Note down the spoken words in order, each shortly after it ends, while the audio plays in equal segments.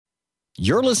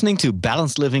You're listening to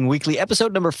Balanced Living Weekly,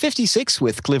 episode number 56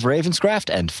 with Cliff Ravenscraft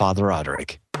and Father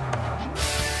Roderick.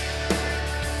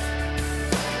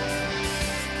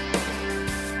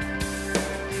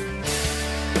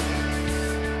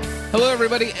 Hello,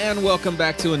 everybody, and welcome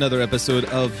back to another episode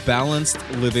of Balanced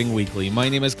Living Weekly. My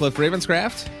name is Cliff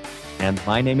Ravenscraft. And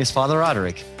my name is Father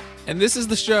Roderick. And this is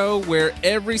the show where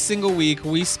every single week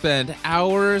we spend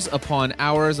hours upon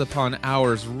hours upon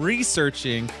hours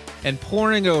researching and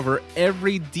poring over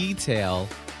every detail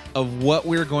of what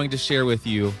we're going to share with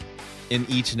you in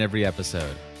each and every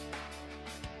episode.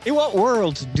 In what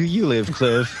world do you live,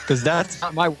 Cliff? Because that's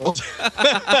not my world.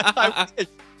 I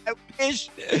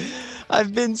wish.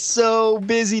 I've been so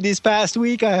busy this past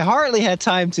week. I hardly had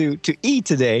time to eat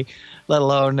today, let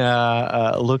alone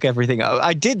look everything up.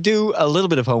 I did do a little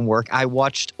bit of homework. I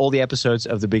watched all the episodes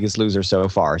of The Biggest Loser so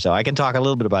far, so I can talk a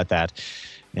little bit about that.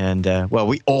 And, well,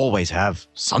 we always have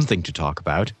something to talk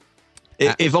about.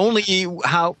 If only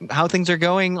how things are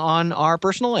going on our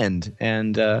personal end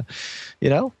and,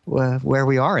 where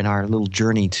we are in our little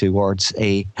journey towards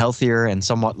a healthier and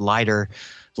somewhat lighter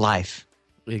life.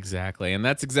 Exactly. And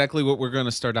that's exactly what we're going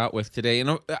to start out with today.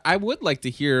 And I would like to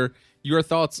hear your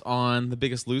thoughts on The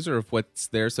Biggest Loser, of what's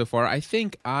there so far. I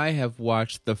think I have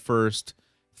watched the first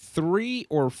 3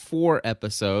 or 4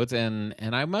 episodes, and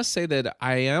I must say that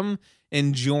I am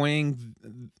enjoying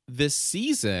this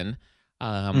season.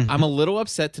 I'm a little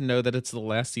upset to know that it's the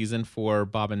last season for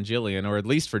Bob and Jillian, or at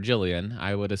least for Jillian.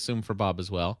 I would assume for Bob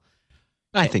as well.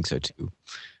 I think so too.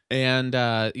 And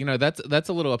that's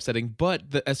a little upsetting. But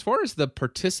as far as the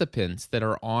participants that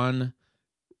are on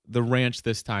the ranch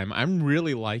this time, I'm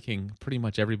really liking pretty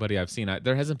much everybody I've seen.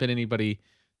 There hasn't been anybody,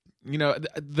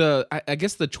 I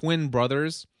guess the twin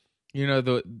brothers.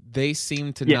 They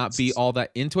seem to not be all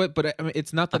that into it, but I mean,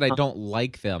 it's not that I don't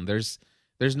like them. There's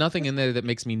nothing in there that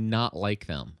makes me not like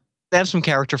them. They have some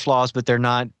character flaws, but they're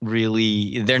not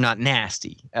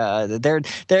nasty. There's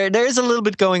a little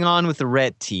bit going on with the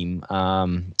red team,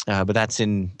 but that's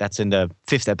in the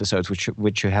 5th episode,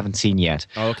 which you haven't seen yet.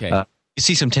 Oh, okay. You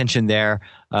see some tension there,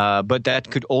 but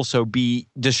that could also be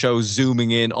the show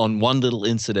zooming in on one little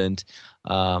incident.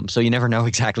 So you never know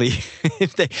exactly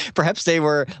if perhaps they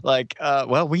were like,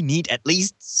 well, we need at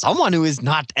least someone who is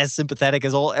not as sympathetic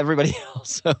as everybody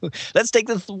else. So let's take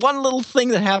this one little thing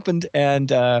that happened and,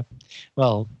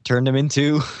 turn them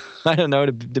into, I don't know,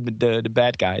 the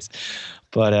bad guys.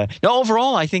 But no,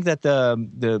 overall, I think that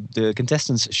the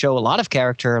contestants show a lot of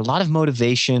character, a lot of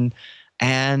motivation,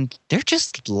 and they're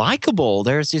just likable.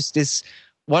 There's just this.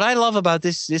 What I love about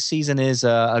this season is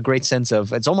a great sense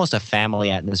of, it's almost a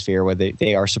family atmosphere where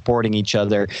they are supporting each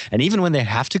other. And even when they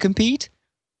have to compete,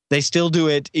 they still do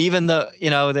it. Even though,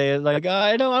 they're like,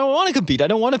 I don't want to compete. I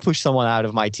don't want to push someone out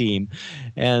of my team.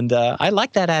 And I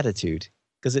like that attitude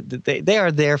because they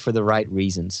are there for the right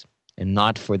reasons and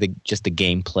not for just the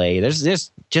gameplay.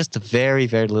 There's just a very,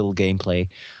 very little gameplay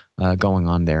going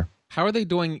on there. How are they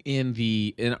doing in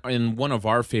one of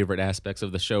our favorite aspects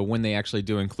of the show when they actually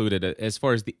do include it, as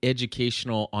far as the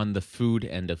educational on the food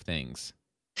end of things?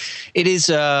 It is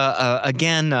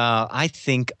again, I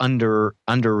think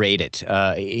underrated.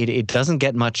 It doesn't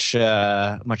get much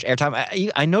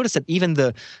airtime. I noticed that even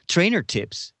the trainer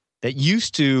tips that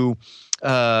used to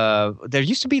there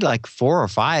used to be like 4 or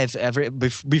 5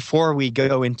 before we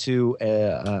go into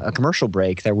a commercial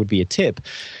break. There would be a tip.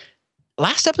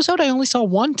 Last episode, I only saw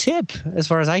 1 tip, as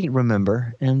far as I can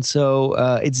remember. And so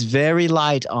it's very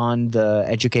light on the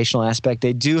educational aspect.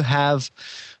 They do have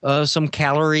some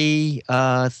calorie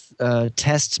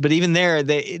tests, but even there,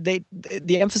 the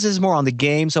emphasis is more on the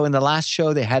game. So in the last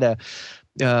show, they had a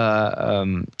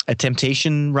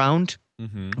temptation round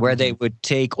where they would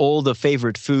take all the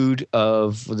favorite food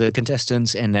of the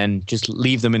contestants and then just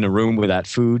leave them in a room with that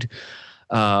food.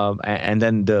 And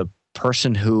then the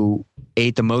person who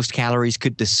ate the most calories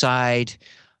could decide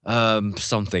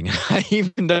something. I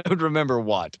even don't remember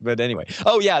what, but anyway.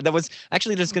 Oh yeah, there's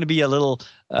going to be a little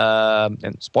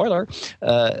and spoiler.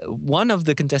 One of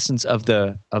the contestants of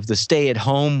the stay at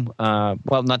home,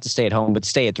 not to stay at home, but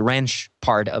stay at the ranch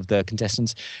part of the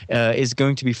contestants is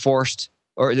going to be forced,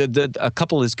 or a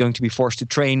couple is going to be forced to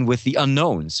train with the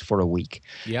unknowns for a week.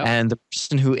 Yeah, and the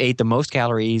person who ate the most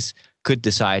calories could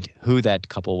decide who that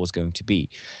couple was going to be.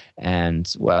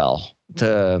 And I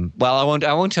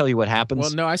won't tell you what happens.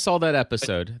 Well, no, I saw that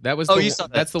episode. That was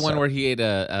that's the one where he ate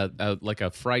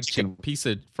a fried piece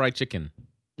of fried chicken.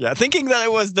 Yeah, thinking that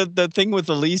it was the thing with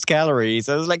the least calories.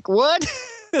 I was like, what?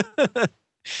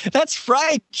 That's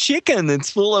fried chicken. It's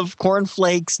full of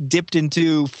cornflakes dipped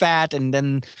into fat and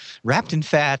then wrapped in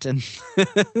fat. And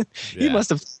he must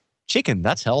have chicken.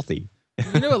 That's healthy.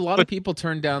 A lot of people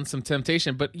turn down some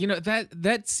temptation, but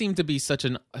that seemed to be such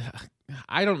an.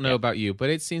 I don't know about you, but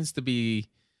it seems to be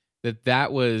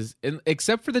that was,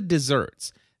 except for the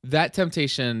desserts, that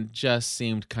temptation just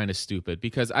seemed kind of stupid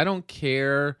because I don't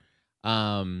care.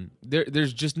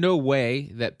 There's just no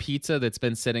way that pizza that's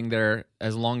been sitting there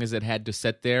as long as it had to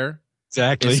sit there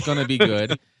exactly is going to be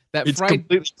good. It's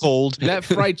completely cold. That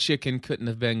fried chicken couldn't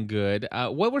have been good.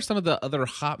 What were some of the other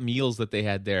hot meals that they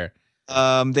had there?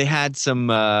 They had some.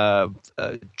 Well,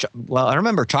 I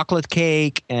remember chocolate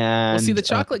cake and. Well, see, the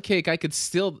chocolate cake, I could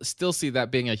still see that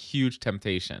being a huge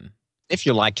temptation. If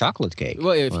you like chocolate cake.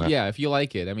 Well, if you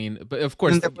like it, I mean, but of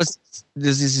course,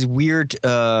 there's this weird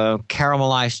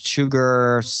caramelized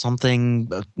sugar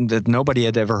something that nobody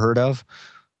had ever heard of.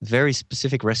 Very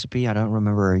specific recipe. I don't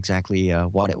remember exactly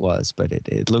what it was, but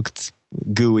it looked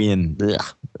gooey and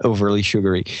overly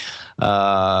sugary.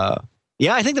 I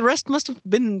think the rest must have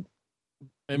been.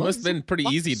 It must have been pretty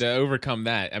easy to overcome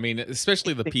that. I mean,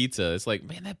 especially the pizza. It's like,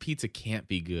 man, that pizza can't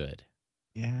be good.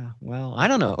 Yeah, well, I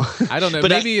don't know. But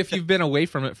maybe if you've been away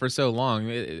from it for so long,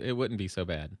 it wouldn't be so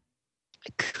bad.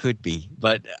 It could be,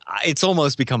 but it's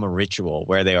almost become a ritual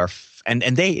where they are, and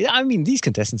they. I mean, these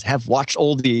contestants have watched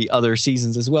all the other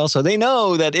seasons as well, so they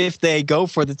know that if they go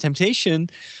for the temptation,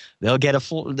 they'll get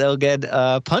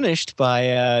punished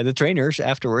by the trainers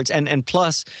afterwards, and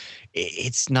plus,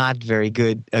 it's not very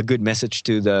good. A good message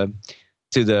to the.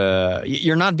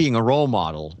 You're not being a role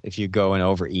model if you go and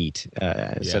overeat.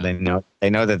 So they know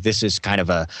that this is kind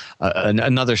of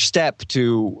another step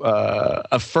to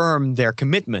affirm their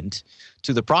commitment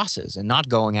to the process and not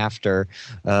going after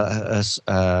a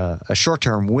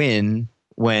short-term win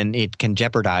when it can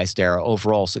jeopardize their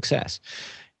overall success.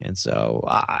 And so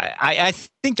I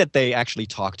think that they actually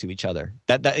talk to each other.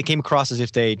 That it came across as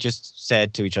if they just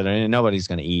said to each other, nobody's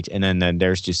going to eat. And then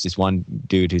there's just this one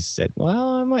dude who said,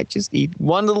 well, I might just eat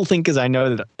one little thing because I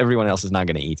know that everyone else is not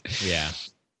going to eat. Yeah.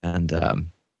 And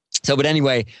but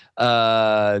anyway,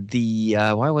 why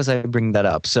was I bringing that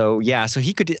up? So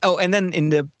he could. Oh, and then in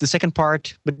the second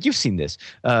part, but you've seen this.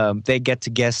 They get to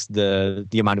guess the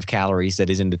amount of calories that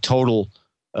is in the total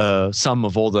sum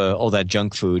of all that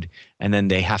junk food, and then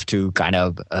they have to kind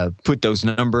of put those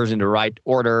numbers in the right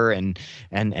order, and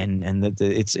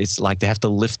it's like they have to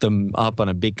lift them up on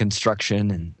a big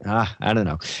construction, and I don't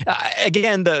know.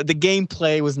 Again, the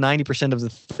gameplay was 90% of the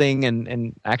thing,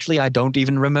 and actually I don't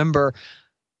even remember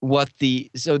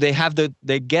so they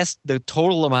guess the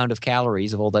total amount of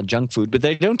calories of all that junk food, but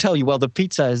they don't tell you, well, the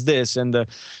pizza is this and the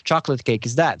chocolate cake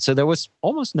is that. So there was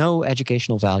almost no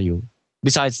educational value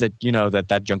besides that,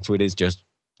 that junk food is just,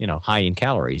 high in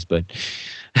calories, but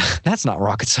that's not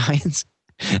rocket science.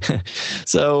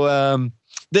 So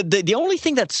the only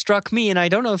thing that struck me, and I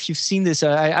don't know if you've seen this,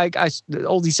 I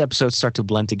all these episodes start to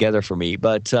blend together for me,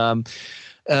 but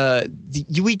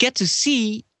we get to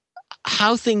see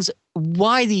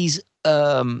why these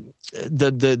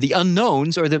the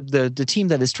unknowns, or the team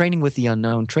that is training with the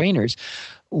unknown trainers,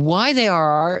 why they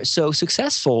are so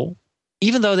successful,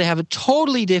 even though they have a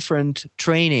totally different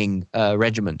training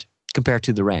regiment compared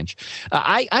to the ranch.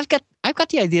 I've got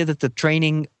the idea that the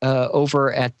training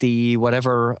over at the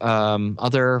whatever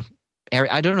other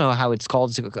area, I don't know how it's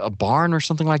called, it's a barn or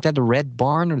something like that, the red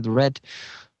barn or the red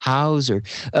house, or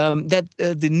that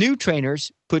the new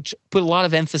trainers put a lot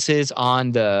of emphasis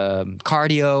on the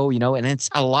cardio, and it's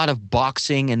a lot of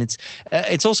boxing, and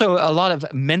it's also a lot of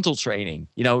mental training.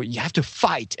 You have to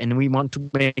fight, and we want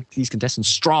to make these contestants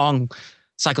strong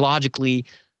psychologically.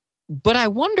 But I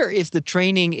wonder if the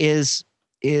training is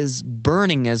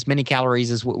burning as many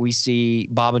calories as what we see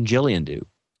Bob and Jillian do.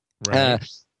 Right.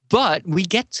 But we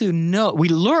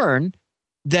learn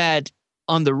that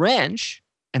on the ranch,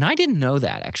 and I didn't know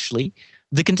that actually,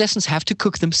 the contestants have to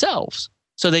cook themselves.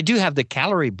 So they do have the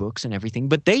calorie books and everything,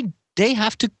 but they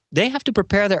have to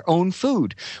prepare their own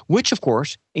food, which of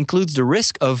course includes the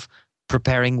risk of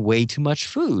preparing way too much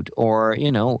food, or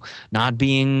not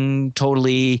being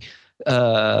totally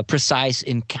precise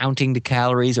in counting the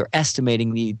calories or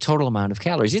estimating the total amount of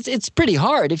calories. It's pretty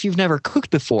hard if you've never cooked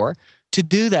before to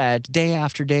do that day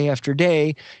after day after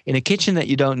day in a kitchen that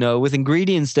you don't know, with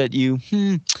ingredients that you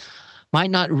might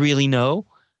not really know.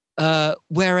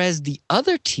 Whereas the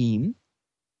other team,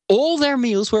 all their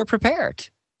meals were prepared,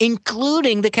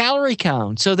 including the calorie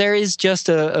count. So there is just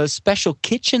a special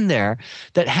kitchen there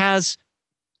that has,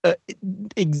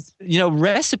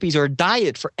 recipes or a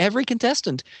diet for every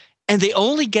contestant. And they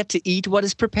only get to eat what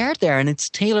is prepared there, and it's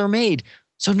tailor-made.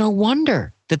 So no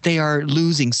wonder that they are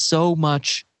losing so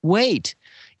much weight,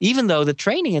 even though the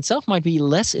training itself might be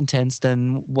less intense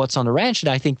than what's on the ranch. And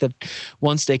I think that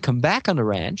once they come back on the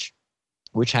ranch,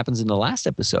 which happens in the last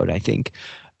episode, I think.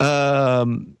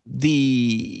 The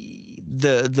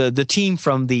team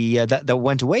from the that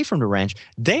went away from the ranch,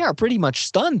 they are pretty much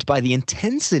stunned by the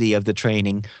intensity of the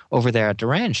training over there at the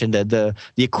ranch, and the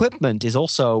equipment is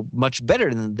also much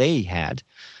better than they had.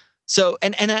 So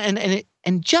and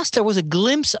just there was a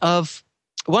glimpse of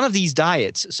one of these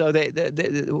diets. So they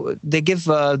give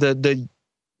the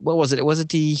what was it? Was it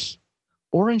the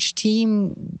orange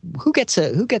team? Who gets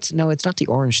no, it's not the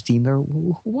orange team.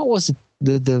 What was it?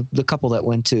 The couple that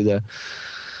went to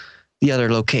the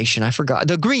other location. I forgot.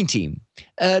 The green team.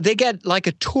 They get like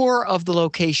a tour of the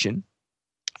location,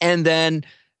 and then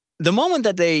the moment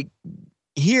that they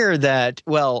hear that,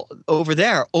 well, over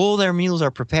there all their meals are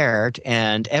prepared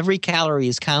and every calorie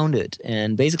is counted,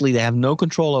 and basically they have no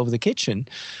control over the kitchen.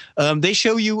 They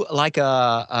show you like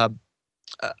a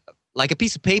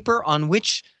piece of paper on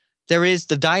which there is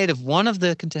the diet of one of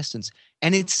the contestants,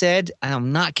 and it said,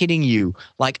 I'm not kidding you,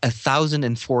 like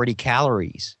 1,040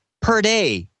 calories per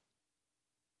day.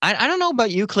 I don't know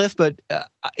about you, Cliff, but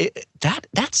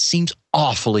that seems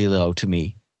awfully low to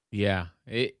me. Yeah.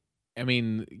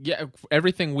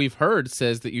 Everything we've heard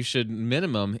says that you should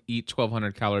minimum eat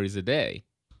 1,200 calories a day.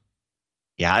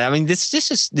 Yeah, I mean, this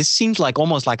seems like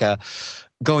almost like a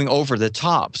going over the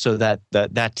top so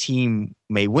that team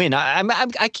may win.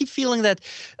 I keep feeling that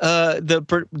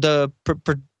the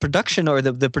production or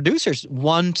the producers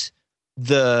want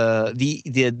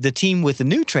the team with the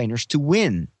new trainers to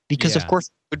win, because of course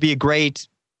it would be a great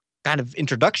kind of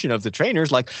introduction of the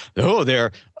trainers, like, oh,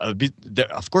 they're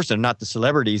of course they're not the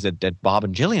celebrities that Bob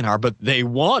and Jillian are, but they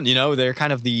won, they're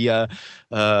kind of the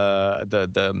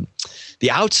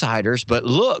outsiders, but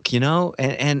look,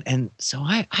 and so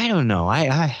I don't know,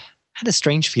 I had a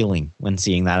strange feeling when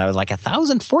seeing that. I was like,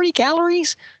 1,040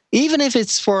 calories, even if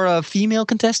it's for a female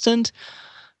contestant,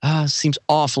 seems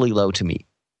awfully low to me.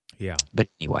 Yeah, but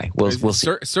anyway, we'll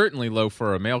see. Certainly low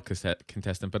for a male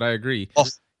contestant, but I agree.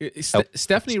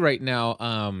 Stephanie right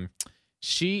now,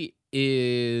 she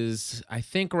is, I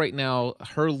think right now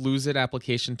her Lose It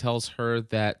application tells her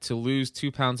that to lose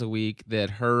 2 pounds a week, that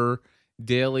her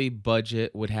daily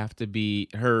budget would have to be,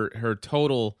 her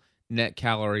total net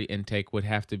calorie intake would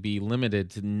have to be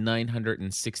limited to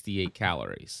 968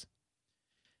 calories.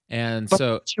 And but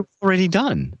so she's already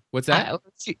done. What's that?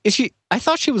 I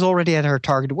thought she was already at her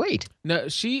target weight. No,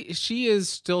 she is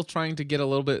still trying to get a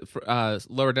little bit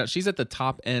lower down. She's at the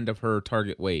top end of her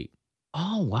target weight.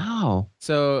 Oh wow!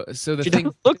 So the she thing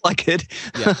doesn't look like it.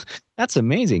 Yeah, that's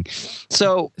amazing.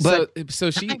 So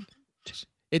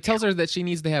it tells her that she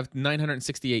needs to have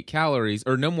 968 calories,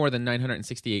 or no more than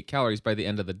 968 calories by the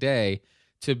end of the day,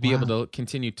 to be able to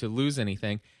continue to lose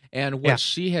anything. And what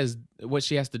she has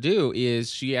to do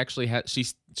is she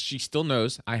still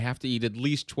knows, I have to eat at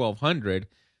least 1,200.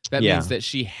 That means that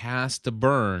she has to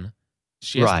burn.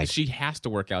 She has to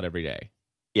work out every day.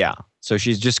 Yeah. So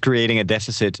she's just creating a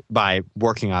deficit by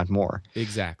working out more.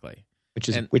 Exactly. Which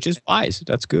is wise.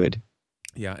 That's good.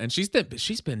 Yeah, and she's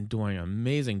been doing an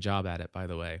amazing job at it, by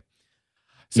the way.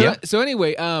 So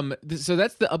anyway, so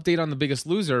that's the update on The Biggest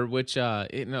Loser, which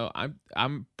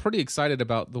I'm pretty excited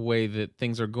about the way that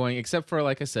things are going. Except for,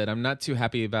 like I said, I'm not too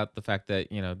happy about the fact that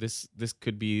this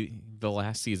could be the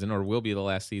last season, or will be the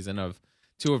last season, of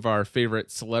two of our favorite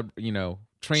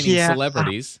training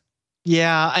celebrities.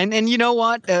 Yeah, and you know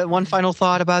what? One final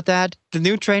thought about that: the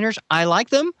new trainers, I like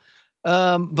them,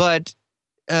 but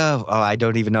I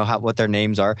don't even know what their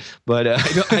names are. But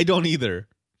I don't either.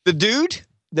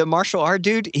 The martial art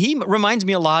dude, he reminds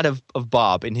me a lot of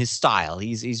Bob in his style.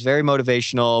 He's very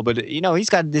motivational, but he's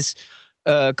got this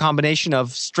combination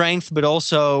of strength, but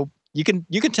also you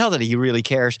can tell that he really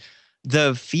cares.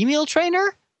 The female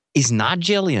trainer is not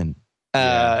Jillian.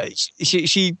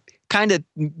 She kind of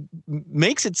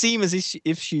makes it seem as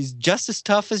if she's just as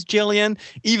tough as Jillian.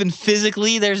 Even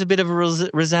physically, there's a bit of a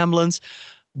resemblance.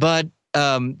 But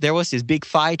there was this big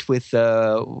fight with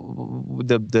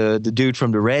the dude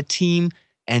from the red team,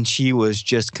 and she was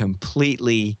just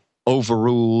completely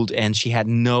overruled, and she had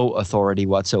no authority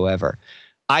whatsoever.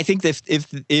 I think that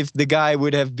if the guy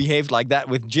would have behaved like that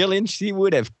with Jillian, she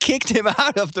would have kicked him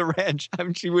out of the ranch. I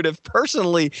mean, she would have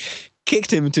personally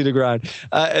kicked him to the ground.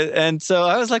 And so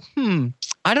I was like,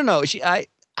 I don't know. I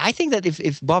think that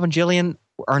if Bob and Jillian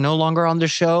are no longer on the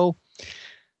show,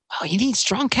 you need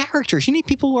strong characters. You need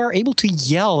people who are able to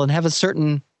yell and have a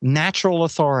certain natural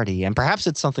authority. And perhaps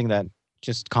it's something that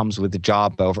just comes with the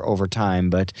job over time.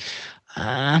 But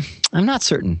I'm not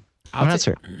certain. I'm not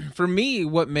certain. For me,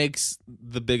 what makes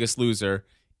The Biggest Loser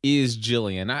is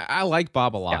Jillian. I like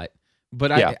Bob a lot,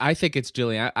 but I think it's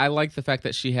Jillian. I like the fact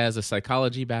that she has a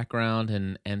psychology background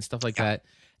and stuff like that.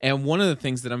 And one of the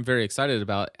things that I'm very excited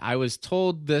about, I was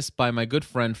told this by my good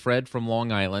friend Fred from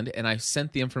Long Island, and I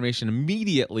sent the information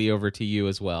immediately over to you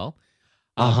as well.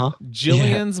 Yeah.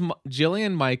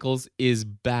 Jillian Michaels is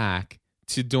back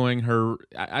to doing her.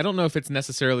 I don't know if it's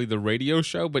necessarily the radio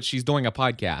show, but she's doing a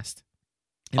podcast,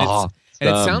 and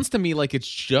it sounds to me like it's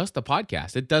just a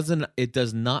podcast. It doesn't. It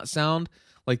does not sound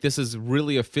like this is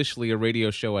really officially a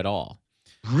radio show at all.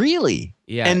 Really?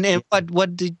 Yeah. And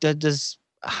does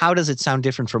how does it sound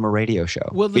different from a radio show?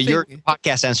 Well, you're a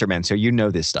podcast answerman, so you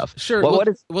know this stuff. Sure. Well,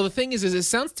 the thing is it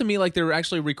sounds to me like they're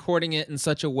actually recording it in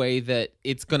such a way that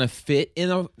it's going to fit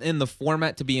in the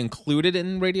format to be included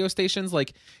in radio stations,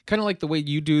 like kind of like the way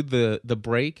you do the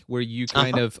break, where you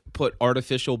kind of put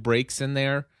artificial breaks in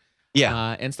there.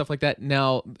 Yeah. And stuff like that.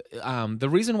 Now, the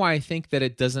reason why I think that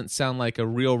it doesn't sound like a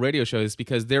real radio show is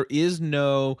because there is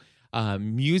no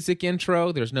music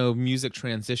intro. There's no music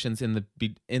transitions in the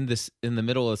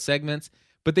middle of segments,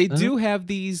 but they do have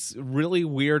these really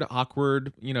weird,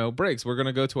 awkward, breaks. We're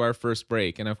gonna go to our first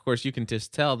break, and of course, you can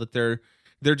just tell that they're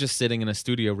just sitting in a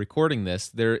studio recording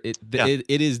this.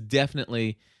 It is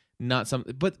definitely not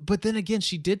something. But then again,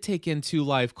 she did take in 2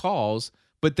 live calls.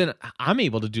 But then I'm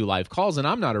able to do live calls, and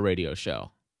I'm not a radio show.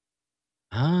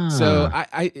 So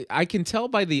I can tell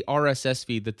by the RSS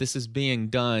feed that this is being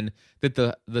done,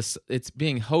 that it's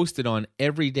being hosted on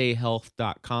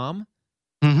everydayhealth.com.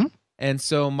 Mm-hmm. And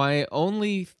so my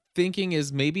only thinking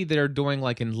is maybe they're doing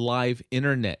like a live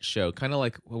internet show, kind of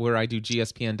like where I do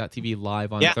gspn.tv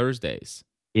live on Thursdays.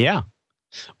 Yeah.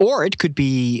 Or it could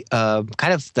be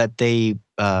kind of that they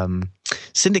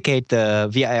syndicate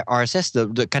via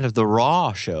RSS the kind of the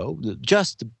raw show,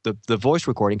 just the voice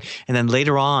recording, and then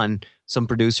later on some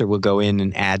producer will go in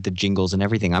and add the jingles and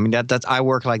everything. I mean that's I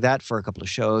work like that for a couple of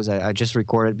shows. I just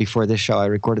recorded before this show. I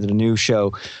recorded a new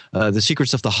show, The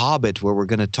Secrets of the Hobbit, where we're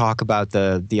going to talk about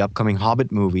the upcoming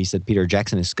Hobbit movies that Peter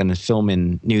Jackson is going to film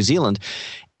in New Zealand.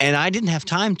 And I didn't have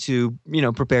time to,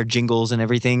 prepare jingles and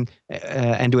everything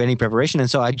and do any preparation. And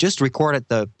so I just recorded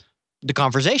the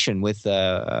conversation with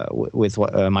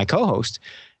my co-host.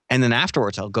 And then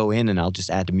afterwards, I'll go in and I'll just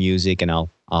add the music and I'll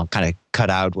kind of cut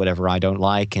out whatever I don't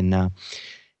like. And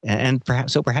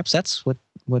perhaps that's what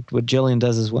Jillian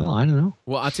does as well. I don't know.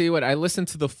 Well, I'll tell you what. I listened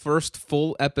to the first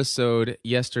full episode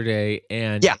yesterday,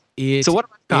 and so what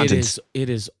about content? It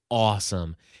is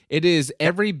awesome. It is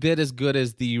every bit as good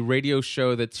as the radio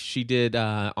show that she did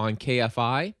on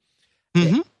KFI,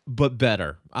 but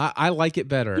better. I like it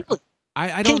better.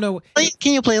 I don't know.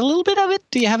 Can you play a little bit of it?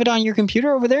 Do you have it on your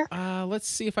computer over there? Let's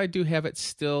see if I do have it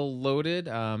still loaded.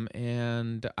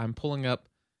 And I'm pulling up.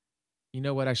 You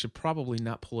know what? I should probably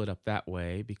not pull it up that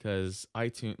way because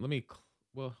iTunes.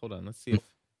 Well, hold on. Let's see if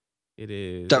it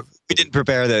is. So we didn't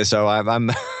prepare this, so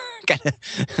I'm kind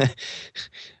of.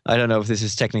 I don't know if this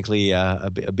is technically a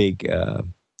big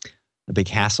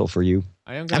hassle for you.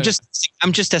 I'm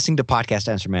just testing the podcast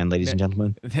answer man, ladies and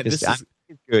gentlemen. He's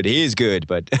good. He is good,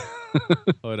 but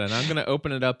hold on. I'm going to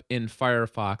open it up in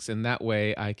Firefox, and that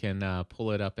way I can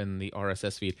pull it up in the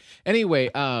RSS feed. Anyway,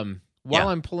 while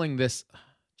I'm pulling this,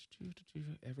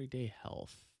 Everyday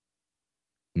Health,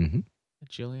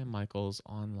 Jillian Michaels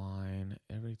online.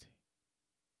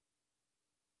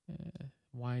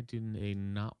 Why do they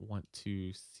not want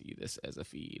to see this as a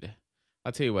feed?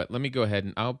 I'll tell you what. Let me go ahead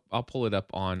and I'll pull it up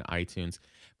on iTunes.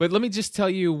 But let me just tell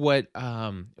you what's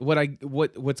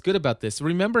good about this.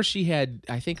 Remember, she had,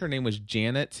 I think her name was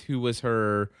Janet, who was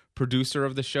her producer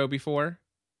of the show before.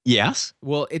 Yes.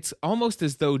 Well, it's almost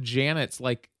as though Janet's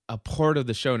like a part of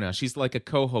the show now. She's like a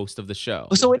co-host of the show.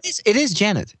 Oh, so it is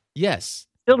Janet. Yes.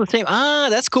 Still the same.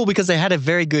 That's cool because they had a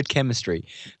very good chemistry.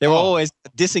 They were always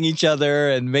dissing each other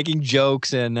and making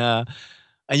jokes, and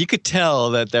you could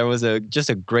tell that there was just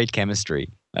a great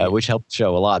chemistry, which helped the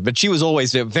show a lot. But she was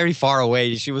always very far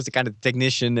away. She was the kind of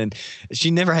technician, and she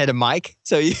never had a mic,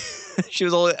 so she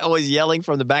was always yelling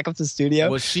from the back of the studio.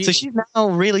 Well, so she's now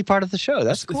really part of the show.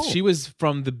 That's cool. She was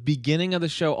from the beginning of the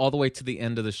show all the way to the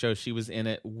end of the show. She was in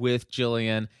it with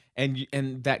Jillian.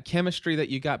 And that chemistry that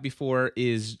you got before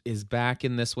is back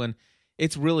in this one.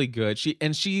 It's really good.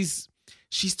 She's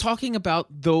talking about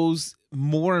those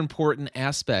more important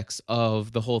aspects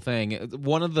of the whole thing.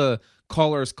 One of the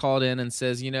callers called in and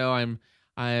says, I'm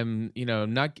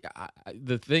not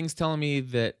the thing's telling me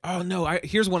that. Oh no!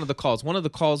 Here's one of the calls. One of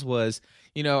the calls was,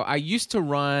 I used to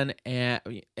run and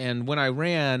when I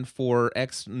ran for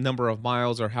X number of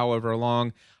miles or however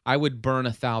long, I would burn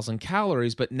 1,000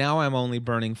 calories, but now I'm only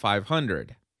burning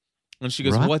 500. And she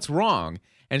goes, Right. "What's wrong?"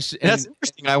 That's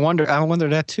interesting. I wonder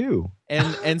that too. And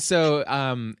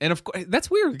of course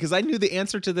that's weird because I knew the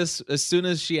answer to this as soon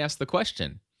as she asked the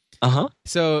question. Uh-huh.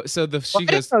 She I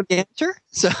goes, don't know the answer.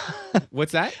 So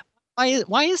what's that?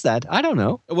 why is that? I don't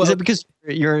know. Well, is it because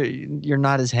you're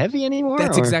not as heavy anymore?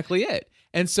 That's or? exactly it.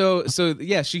 And so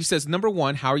yeah, she says, number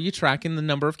one, how are you tracking the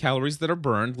number of calories that are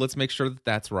burned? Let's make sure that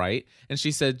that's right. And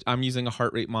she said, I'm using a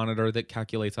heart rate monitor that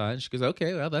calculates that. And she goes,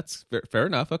 okay, well, that's fair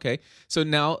enough. Okay. So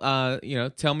now,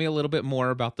 tell me a little bit more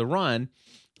about the run.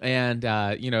 And,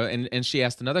 and she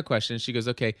asked another question. She goes,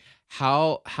 okay,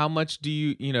 how much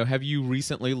do have you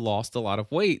recently lost a lot of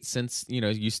weight since,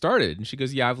 you started? And she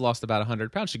goes, yeah, I've lost about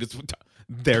 100 pounds. She goes,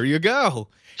 there you go.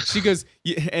 She goes,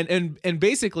 and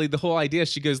basically the whole idea,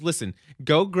 she goes, listen,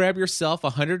 go grab yourself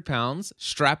 100 pounds,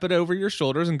 strap it over your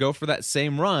shoulders and go for that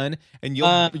same run. And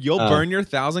you'll burn your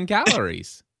 1,000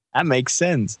 calories. That makes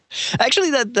sense. Actually,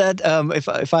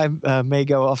 if I may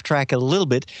go off track a little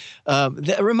bit,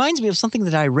 that reminds me of something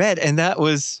that I read, and that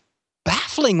was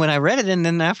baffling when I read it. And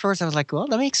then afterwards, I was like, well,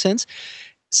 that makes sense.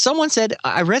 Someone said,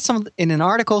 I read in an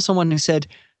article, someone who said,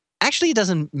 actually, it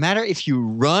doesn't matter if you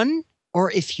run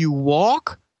or if you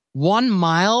walk. 1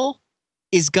 mile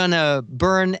is gonna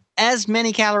burn as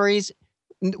many calories,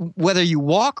 whether you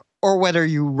walk or whether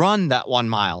you run that 1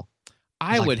 mile.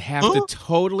 I would have to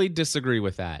totally disagree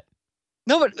with that.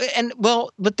 No,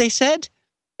 but they said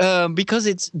because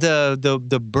it's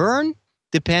the burn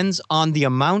depends on the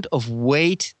amount of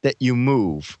weight that you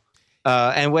move,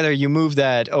 and whether you move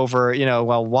that over,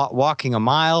 walking a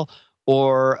mile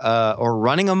or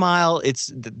running a mile,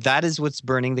 that is what's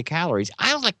burning the calories.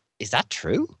 I was like, is that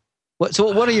true? What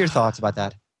are your thoughts about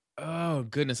that? Oh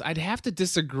goodness, I'd have to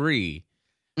disagree.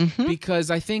 Mm-hmm.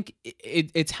 Because I think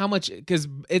it's how much, because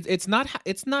it's not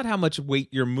how much weight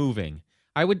you're moving.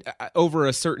 I would over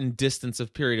a certain distance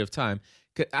of period of time.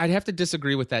 I'd have to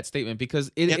disagree with that statement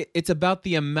because it's about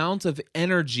the amount of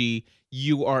energy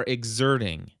you are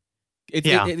exerting.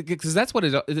 Because that's what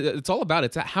it's all about.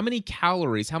 It's how many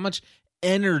calories, how much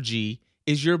energy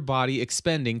is your body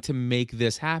expending to make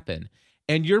this happen,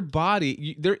 and your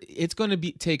body it's going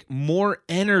to take more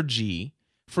energy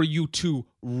for you to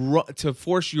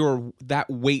force that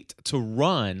weight to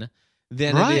run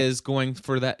than it is going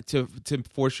for that to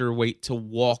force your weight to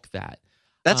walk that.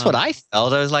 That's what I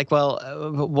felt. I was like,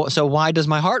 well, so why does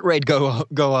my heart rate go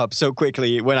up so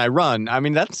quickly when I run? I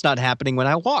mean, that's not happening when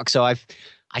I walk. So I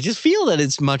just feel that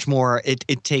it's much more.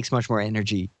 It takes much more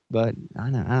energy. But I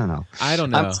don't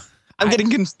know. I'm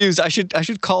getting confused. I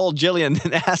should call Jillian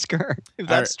and ask her if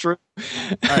that's true.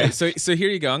 All right, so here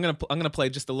you go. I'm gonna play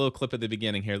just a little clip at the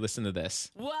beginning here. Listen to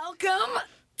this. Welcome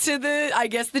to the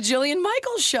Jillian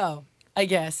Michaels show. I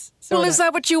guess. Well, is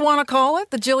that what you want to call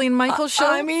it? The Jillian Michaels show?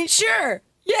 I mean, sure.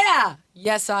 Yeah.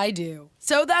 Yes, I do.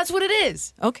 So that's what it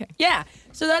is. Okay. Yeah.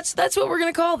 So that's what we're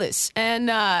gonna call this.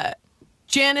 And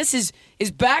Janice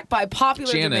is back by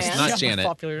popular demand. Janice, not Janet.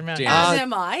 Popular demand. As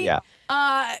am I.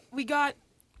 Yeah.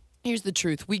 Here's the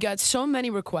truth. We got so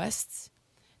many requests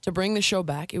to bring the show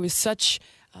back. It was such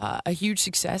a huge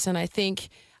success, and I think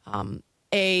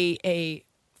a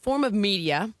form of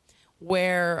media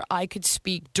where I could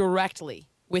speak directly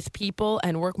with people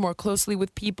and work more closely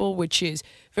with people, which is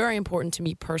very important to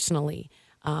me personally.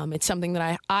 It's something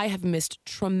that I have missed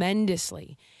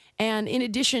tremendously. And in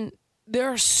addition, there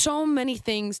are so many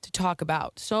things to talk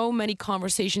about, so many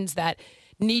conversations that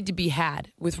need to be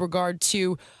had with regard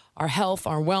to our health,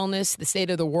 our wellness, the state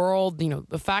of the world,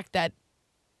 the fact that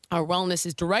our wellness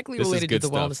is directly related to the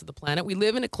wellness of the planet. We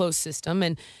live in a closed system,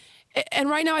 and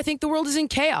right now I think the world is in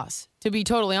chaos, to be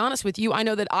totally honest with you. I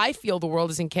know that I feel the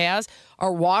world is in chaos.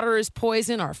 Our water is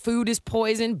poison, our food is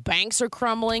poison, banks are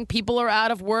crumbling, people are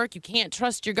out of work, you can't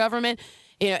trust your government.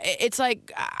 It's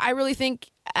like, I really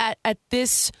think at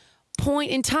this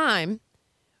point in time,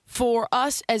 for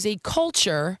us as a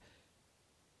culture,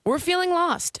 we're feeling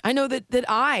lost. I know that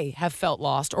I have felt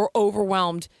lost or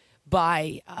overwhelmed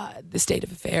by the state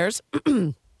of affairs.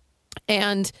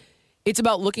 And it's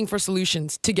about looking for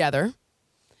solutions together,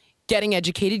 getting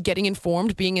educated, getting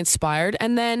informed, being inspired,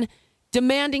 and then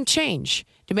demanding change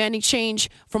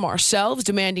from ourselves,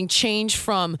 demanding change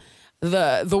from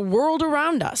the world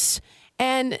around us.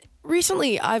 And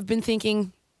recently I've been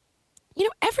thinking,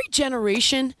 every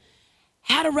generation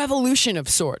had a revolution of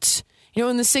sorts.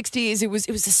 In the 60s, it was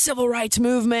the civil rights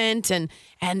movement and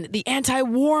the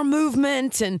anti-war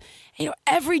movement. And,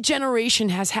 every generation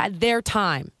has had their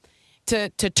time to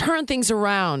turn things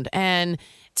around and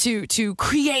to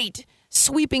create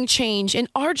sweeping change. And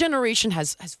our generation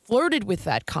has flirted with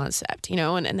that concept,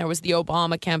 and there was the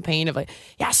Obama campaign of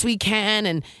yes, we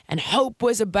can. And hope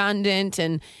was abundant.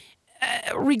 And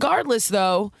regardless,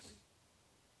 though,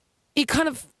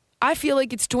 I feel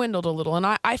like it's dwindled a little. And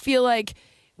I feel like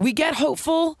we get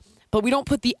hopeful, but we don't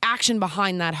put the action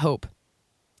behind that hope.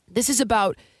 This is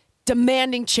about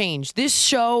demanding change.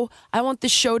 I want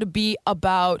this show to be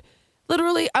about,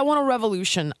 literally, I want a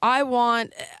revolution. I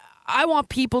want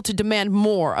people to demand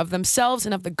more of themselves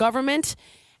and of the government.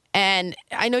 And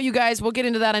I know you guys, we'll get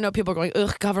into that. I know people are going,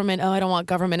 ugh, government. Oh, I don't want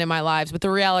government in my lives. But the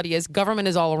reality is government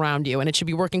is all around you, and it should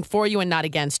be working for you and not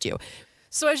against you.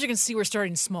 So as you can see, we're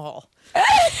starting small.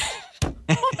 Oh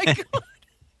my God.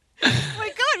 Oh my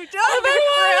God, we're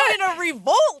having a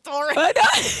revolt already.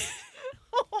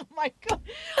 Oh my God.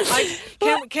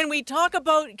 Can we talk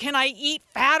about, can I eat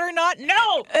fat or not?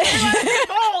 No. We're having a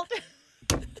revolt.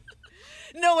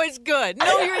 No, it's good.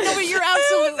 No, you're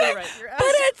absolutely right.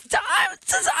 But it's time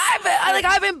since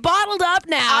I've been bottled up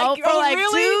now for really?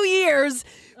 2 years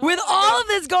with all of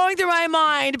this going through my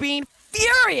mind, being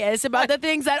furious about the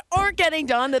things that aren't getting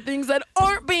done, the things that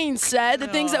aren't being said, the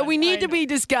things that we need to be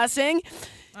discussing.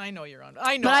 I know you're on.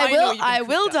 I know. But I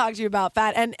will talk to you about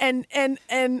fat, and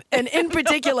in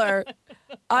particular,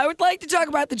 I would like to talk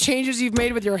about the changes you've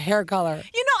made with your hair color. I knew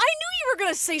you were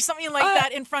going to say something like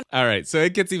that in front. All right, so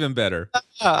it gets even better.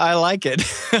 I like it.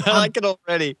 I like it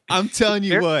already. I'm telling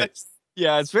you what.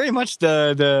 Yeah, it's very much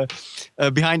the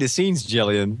behind the scenes,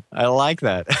 Jillian. I like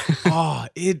that.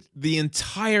 The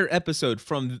entire episode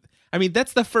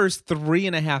that's the first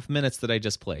 3.5 minutes that I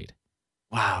just played.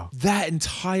 Wow. That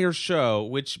entire show,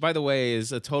 which, by the way,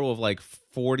 is a total of like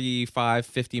 45,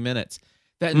 50 minutes.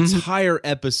 That entire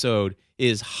episode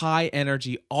is high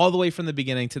energy all the way from the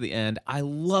beginning to the end. I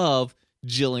love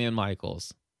Jillian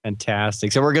Michaels.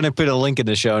 Fantastic. So we're going to put a link in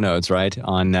the show notes, right,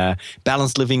 on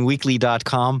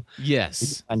balancedlivingweekly.com.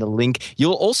 Yes. And a link.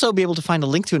 You'll also be able to find a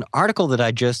link to an article that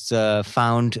I just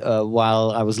found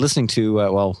while I was listening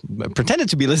to, pretended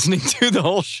to be listening to the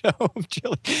whole show of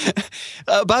Jillian,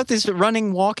 about this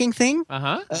running, walking thing.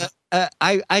 I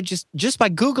just by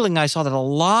Googling, I saw that a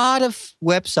lot of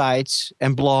websites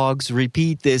and blogs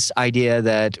repeat this idea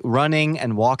that running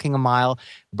and walking a mile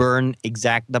burns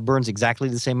exactly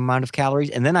the same amount of calories.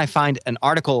 And then I find an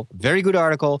article, very good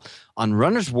article, on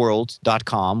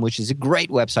runnersworld.com, which is a great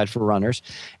website for runners.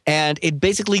 And it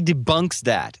basically debunks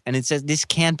that. And it says this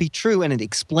can't be true, and it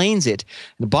explains it.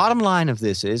 And the bottom line of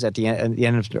this is, at the end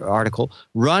of the article,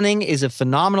 running is a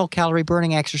phenomenal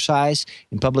calorie-burning exercise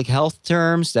in public health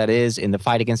terms. That is, in the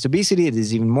fight against obesity, it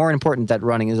is even more important that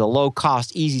running is a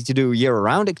low-cost, easy-to-do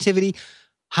year-round activity.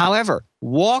 However,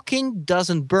 walking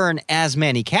doesn't burn as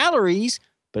many calories,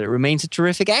 but it remains a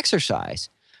terrific exercise.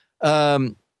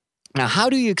 Now, how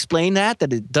do you explain that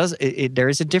it does? There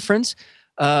is a difference.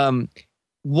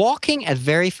 Walking at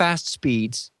very fast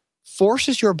speeds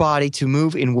forces your body to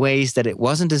move in ways that it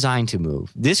wasn't designed to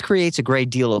move. This creates a great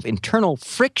deal of internal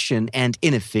friction and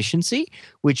inefficiency,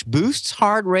 which boosts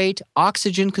heart rate,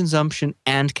 oxygen consumption,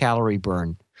 and calorie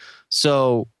burn.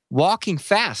 So walking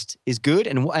fast is good,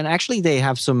 and actually they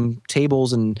have some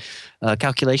tables and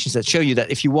calculations that show you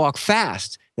that if you walk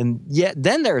fast, then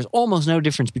there is almost no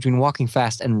difference between walking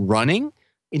fast and running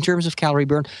in terms of calorie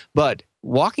burn. But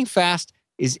walking fast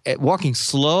is walking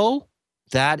slow.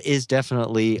 That is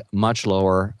definitely much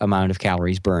lower amount of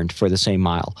calories burned for the same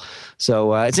mile.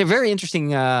 So it's a very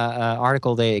interesting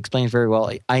article. They explain it very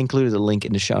well. I included a link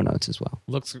in the show notes as well.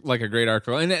 Looks like a great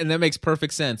article, and that makes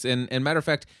perfect sense. And matter of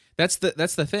fact, that's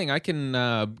the thing. I can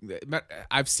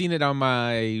I've seen it on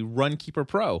my Runkeeper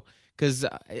Pro, because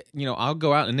I'll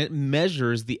go out and it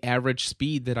measures the average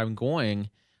speed that I'm going,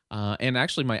 and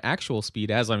actually my actual speed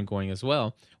as I'm going as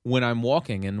well when I'm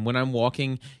walking. And when I'm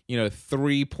walking,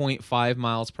 3.5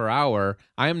 miles per hour,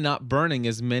 I am not burning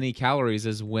as many calories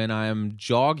as when I'm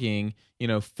jogging,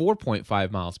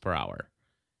 4.5 miles per hour.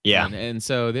 Yeah. And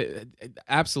so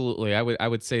absolutely, I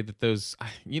would say that those,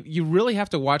 you really have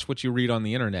to watch what you read on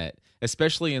the internet,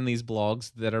 especially in these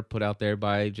blogs that are put out there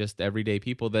by just everyday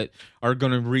people that are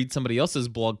going to read somebody else's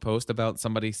blog post about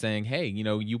somebody saying, hey,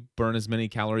 you burn as many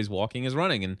calories walking as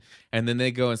running. And then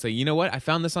they go and say, you know what, I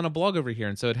found this on a blog over here,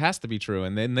 and so it has to be true.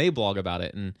 And then they blog about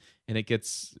it, and it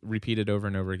gets repeated over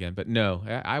and over again. But no,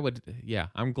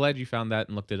 I'm glad you found that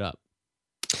and looked it up.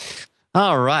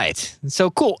 All right.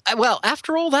 So cool. Well,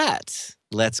 after all that,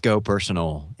 let's go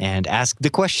personal and ask the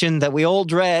question that we all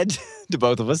dread, to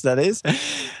both of us, that is,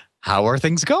 how are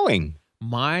things going?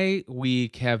 My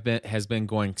week has been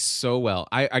going so well.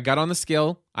 I got on the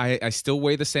scale. I still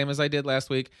weigh the same as I did last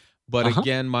week. But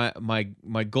again,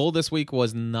 my goal this week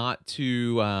was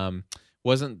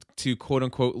wasn't to quote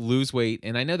unquote lose weight.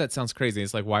 And I know that sounds crazy.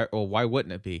 It's like, why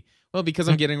wouldn't it be? Well, because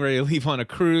I'm getting ready to leave on a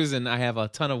cruise and I have a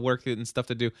ton of work and stuff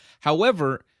to do.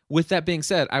 However, with that being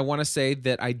said, I want to say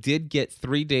that I did get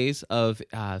 3 days of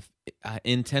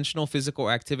intentional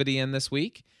physical activity in this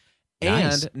week.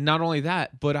 Nice. And not only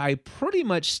that, but I pretty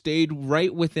much stayed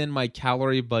right within my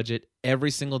calorie budget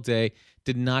every single day.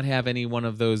 Did not have any one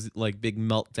of those like big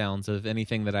meltdowns of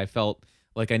anything that I felt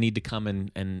like I need to come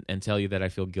and tell you that I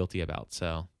feel guilty about.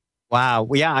 So Wow.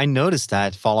 Well, yeah, I noticed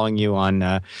that following you on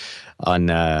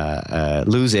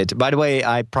Lose It. By the way,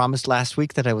 I promised last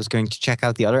week that I was going to check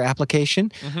out the other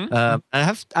application.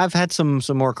 I've had some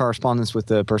more correspondence with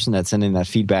the person that's sending that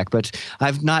feedback, but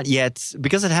I've not yet,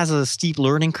 because it has a steep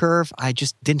learning curve. I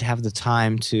just didn't have the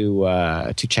time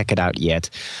to check it out yet.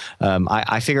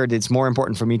 I figured it's more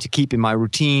important for me to keep in my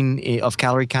routine of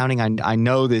calorie counting. I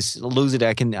know this Lose It.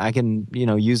 I can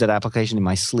use that application in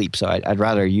my sleep, so I'd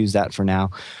rather use that for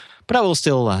now. But I will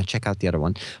still check out the other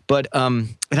one. But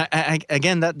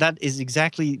again, that is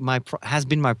exactly has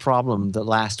been my problem the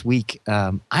last week.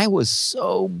 I was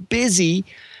so busy,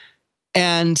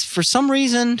 and for some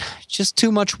reason, just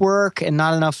too much work and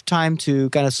not enough time to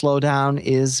kind of slow down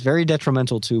is very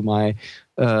detrimental to my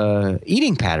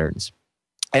eating patterns.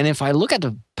 And if I look at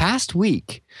the past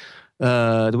week,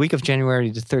 the week of January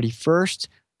the 31st,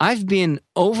 I've been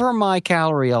over my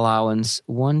calorie allowance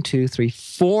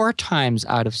 4 times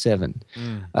out of 7.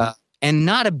 And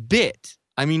not a bit.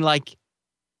 I mean, like,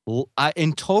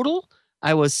 in total,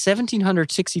 I was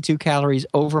 1,762 calories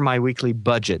over my weekly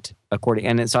budget,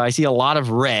 and so I see a lot of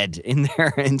red in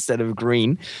there instead of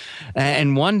green.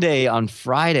 And one day on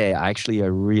Friday, I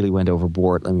really went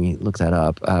overboard. Let me look that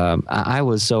up. I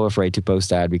was so afraid to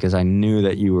post that because I knew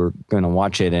that you were going to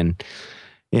watch it and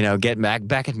get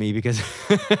back at me because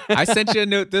I sent you a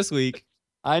note this week.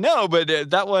 I know, but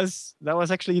that was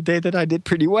actually a day that I did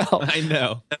pretty well. I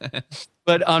know.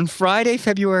 But on Friday,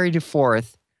 February the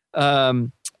 4th,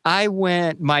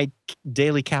 my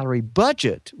daily calorie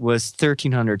budget was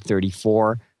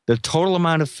 1,334. The total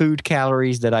amount of food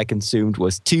calories that I consumed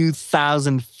was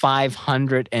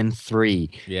 2,503.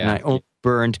 Yeah. And I only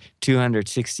burned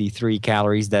 263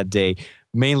 calories that day,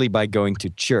 mainly by going to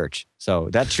church. So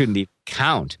that shouldn't even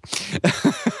count.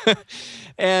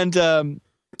 And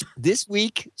this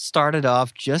week started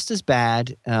off just as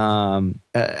bad.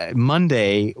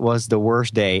 Monday was the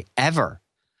worst day ever.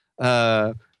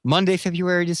 Monday,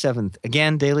 February the 7th.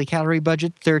 Again, daily calorie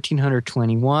budget,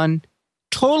 1,321.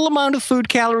 Total amount of food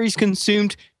calories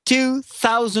consumed,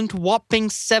 2,000 whopping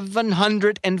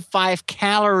 705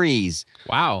 calories.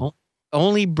 Wow.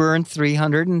 Only burned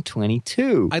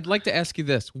 322. I'd like to ask you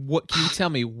this. What can you tell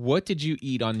me? What did you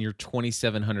eat on your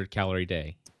 2,700 calorie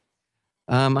day?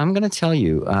 I'm going to tell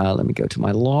you. Let me go to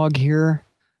my log here.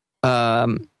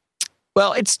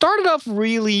 Well, it started off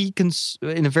really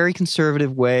in a very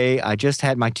conservative way. I just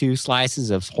had my 2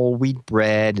 slices of whole wheat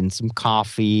bread and some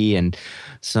coffee and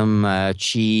some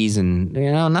cheese and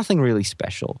nothing really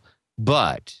special.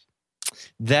 But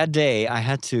that day, I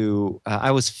had to.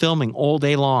 I was filming all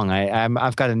day long.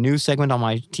 I've got a new segment on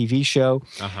my TV show,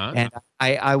 and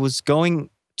I was going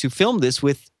to film this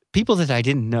with people that I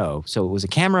didn't know. So it was a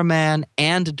cameraman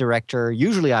and a director.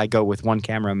 Usually, I go with one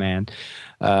cameraman,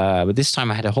 but this time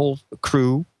I had a whole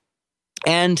crew,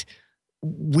 and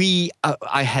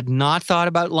I had not thought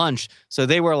about lunch. So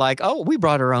they were like, "Oh, we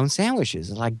brought our own sandwiches."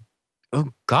 Like, oh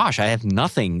gosh, I have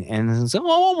nothing, and so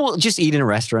we'll just eat in a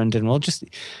restaurant, and we'll just.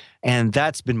 And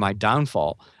that's been my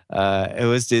downfall. It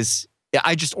was this,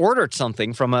 I just ordered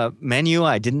something from a menu.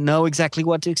 I didn't know exactly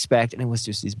what to expect. And it was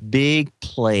just this big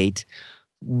plate,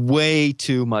 way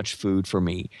too much food for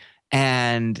me.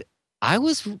 And I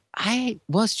was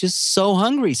just so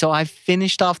hungry. So I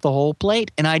finished off the whole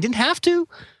plate and I didn't have to,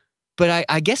 but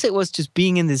I guess it was just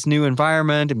being in this new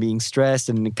environment and being stressed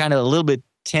and kind of a little bit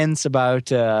tense about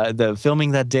the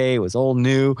filming that day. It was all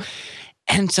new.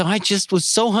 And so I just was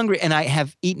so hungry, and I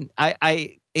ate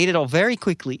it all very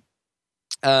quickly.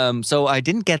 So I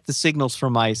didn't get the signals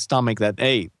from my stomach that,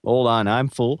 hey, hold on, I'm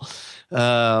full.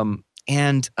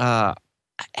 And at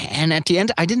the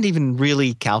end, I didn't even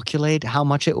really calculate how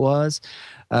much it was.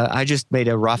 I just made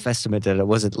a rough estimate that it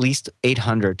was at least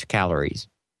 800 calories.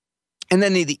 And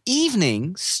then in the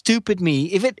evening, stupid me,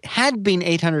 if it had been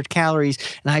 800 calories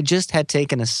and I just had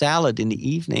taken a salad in the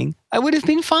evening, I would have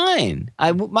been fine.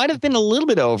 I might have been a little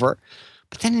bit over.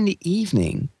 But then in the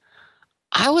evening,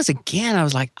 I was like,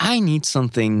 I need some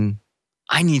good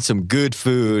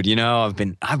food. I've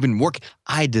been working.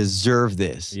 I deserve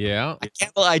this. Yeah.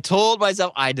 I told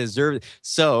myself I deserve it.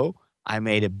 So I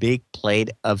made a big plate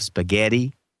of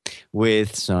spaghetti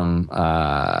with some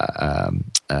ground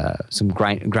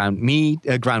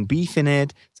beef in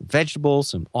it, some vegetables,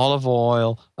 some olive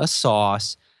oil, a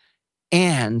sauce,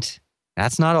 and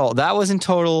that's not all. That was in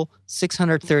total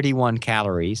 631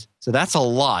 calories. So that's a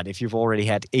lot if you've already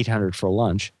had 800 for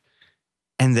lunch.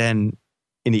 And then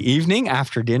in the evening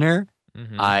after dinner,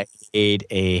 Mhm. I ate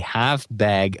a half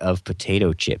bag of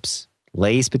potato chips,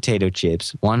 Lay's potato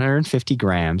chips, 150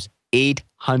 grams,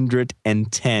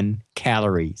 810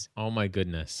 calories. Oh my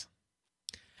goodness.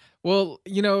 Well,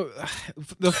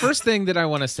 the first thing that I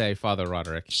want to say, Father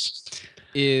Roderick,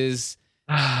 is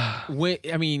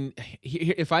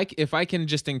if I can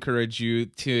just encourage you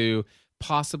to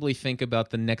possibly think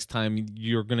about the next time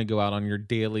you're going to go out on your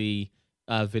daily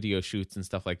video shoots and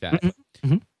stuff like that. Mhm,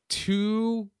 mhm.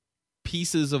 2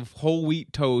 pieces of whole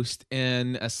wheat toast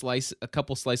and a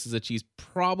couple slices of cheese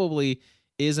probably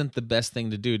isn't the best thing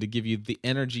to do to give you the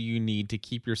energy you need to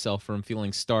keep yourself from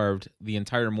feeling starved the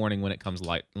entire morning when it comes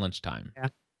lunchtime. Yeah.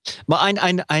 Well,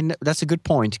 I that's a good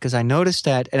point because I noticed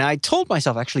that, and I told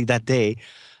myself actually that day, I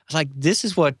was like, this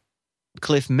is what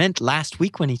Cliff meant last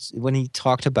week when he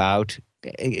talked about,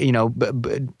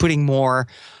 putting more,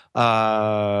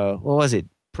 what was it?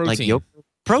 Protein. Like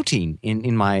protein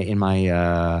in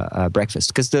my breakfast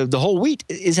because the whole wheat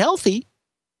is healthy,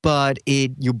 but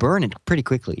you burn it pretty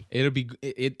quickly.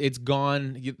 It's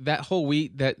gone. That whole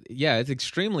wheat, it's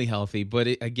extremely healthy, but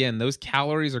again, those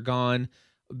calories are gone.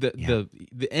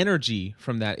 The energy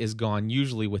from that is gone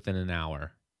usually within an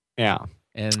hour. Yeah.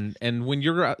 And when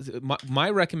you're my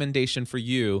recommendation for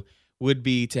you would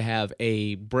be to have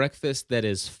a breakfast that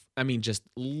is just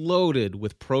loaded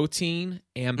with protein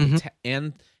and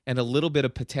and a little bit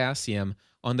of potassium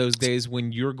on those days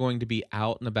when you're going to be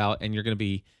out and about and you're going to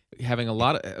be having a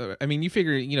lot of you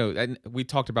figure, and we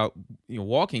talked about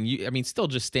walking, still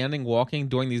just standing, walking,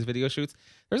 doing these video shoots,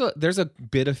 there's a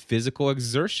bit of physical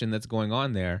exertion that's going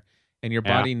on there, and your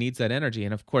body needs that energy.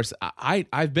 And of course,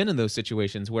 I've been in those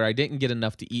situations where I didn't get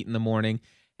enough to eat in the morning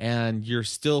and you're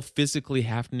still physically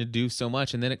having to do so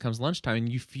much, and then it comes lunchtime and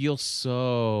you feel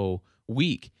so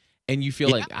weak and you feel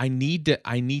like I need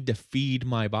to feed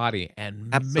my body.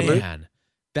 And Absolutely. Man,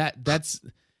 that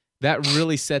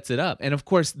really sets it up. And of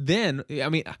course, then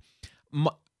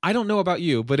I don't know about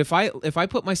you, but if I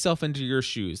put myself into your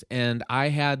shoes and I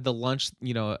had the lunch,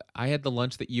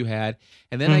 that you had,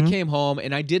 and then I came home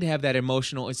and I did have that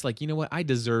emotional, it's like, you know what, I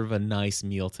deserve a nice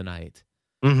meal tonight.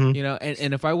 And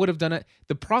if I would have done it,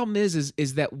 the problem is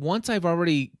that once I've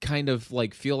already kind of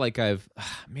like feel like I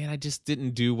just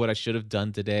didn't do what I should have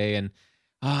done today, and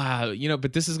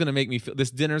but this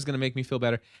dinner is gonna make me feel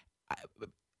better.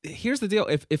 Here's the deal: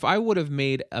 if I would have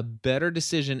made a better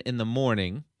decision in the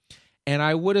morning, and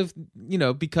I would have,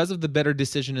 because of the better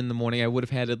decision in the morning, I would have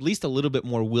had at least a little bit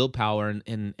more willpower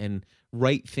and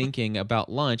right thinking about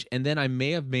lunch, and then I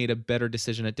may have made a better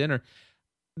decision at dinner.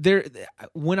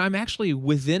 When I'm actually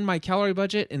within my calorie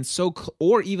budget and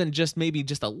or even just maybe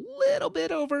just a little bit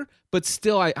over, but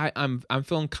still I'm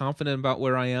feeling confident about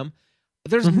where I am.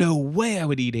 There's no way I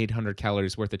would eat 800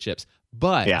 calories worth of chips.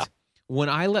 But when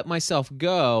I let myself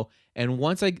go, and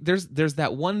once there's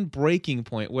that one breaking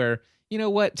point where, you know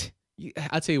what,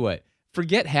 I'll tell you what,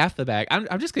 forget half the bag.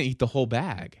 I'm just gonna eat the whole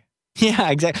bag. Yeah,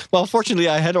 exactly. Well, fortunately,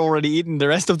 I had already eaten the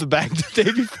rest of the bag the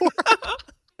day before.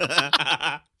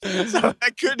 So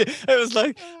I couldn't. It was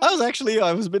like I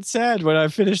was a bit sad when I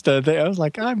finished that thing. I was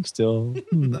like, I still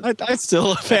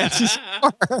fancy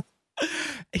more.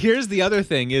 Here's the other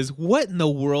thing: is what in the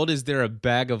world is there a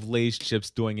bag of Lay's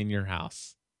chips doing in your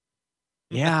house?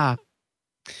 Yeah,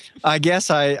 I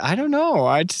guess I don't know.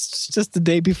 I just the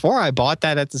day before I bought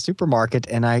that at the supermarket,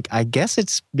 and I guess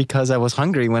it's because I was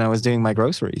hungry when I was doing my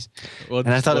groceries,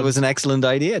 and I thought it was an excellent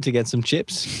idea to get some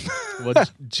chips. Well,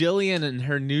 Jillian and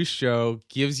her new show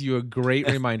gives you a great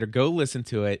reminder. Go listen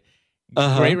to it.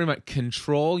 Great reminder.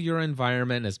 Control your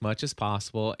environment as much as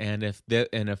possible, and if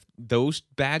those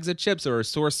bags of chips are a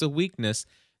source of weakness,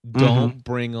 don't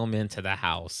bring them into the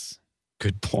house.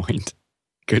 Good point.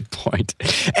 Good point.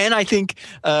 And I think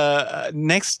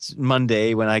next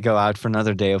Monday when I go out for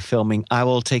another day of filming, I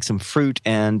will take some fruit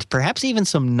and perhaps even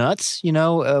some nuts,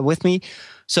 with me,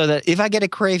 so that if I get a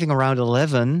craving around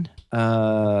 11,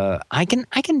 I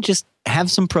can just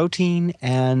have some protein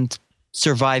and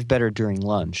survive better during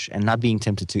lunch and not being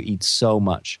tempted to eat so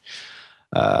much,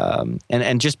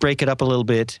 and just break it up a little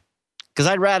bit. Because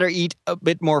I'd rather eat a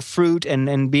bit more fruit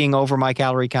and being over my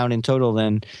calorie count in total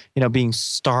than, being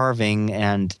starving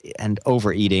and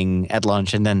overeating at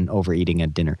lunch and then overeating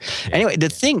at dinner. Yeah. Anyway,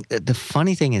 the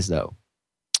funny thing is though,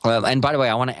 and by the way,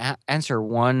 I want to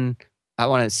I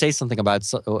want to say something about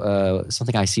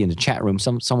something I see in the chat room.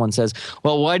 Someone says,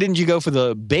 well, why didn't you go for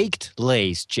the baked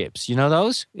Lay's chips? You know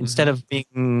those? Instead of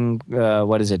being,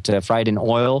 fried in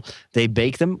oil, they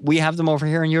bake them. We have them over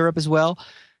here in Europe as well.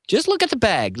 Just look at the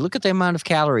bag. Look at the amount of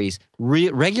calories.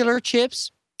 Regular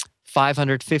chips,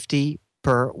 550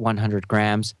 per 100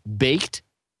 grams. Baked,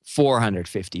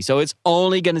 450. So it's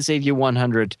only going to save you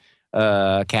 100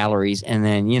 calories. And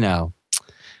then,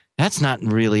 that's not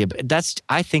really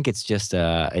I think it's just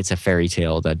it's a fairy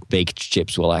tale that baked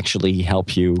chips will actually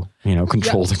help you,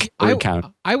 control the calorie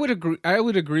count. I would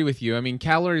agree with you. I mean,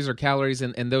 calories are calories,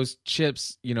 and those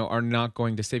chips, are not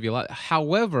going to save you a lot.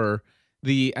 However,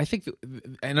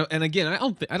 and again,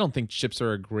 I don't think chips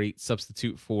are a great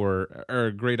substitute or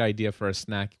a great idea for a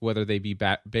snack, whether they be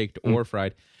baked or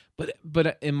fried.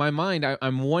 But in my mind,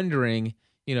 I'm wondering,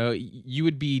 you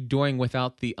would be doing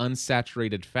without the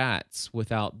unsaturated fats, with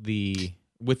the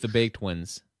baked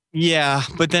ones. Yeah,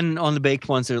 but then on the baked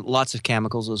ones, there are lots of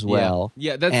chemicals as well.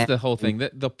 Yeah, that's the whole thing.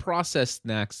 The processed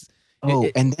snacks.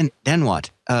 And then what?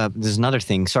 There's another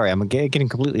thing. Sorry, I'm getting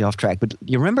completely off track. But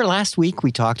you remember last week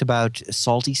we talked about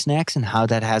salty snacks and how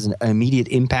that has an immediate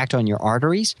impact on your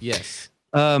arteries? Yes.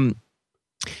 I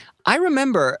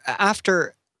remember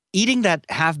after eating that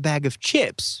half bag of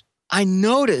chips, I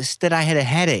noticed that I had a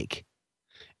headache.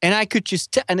 And I could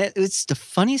just and it's the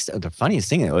funniest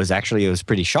thing. It was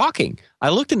pretty shocking. I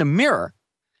looked in the mirror,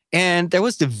 and there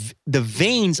was the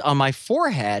veins on my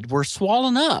forehead were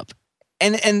swollen up.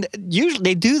 And usually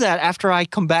they do that after I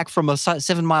come back from a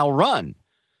 7-mile run.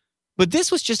 But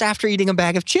this was just after eating a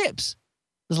bag of chips.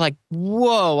 It was like,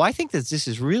 whoa, I think that this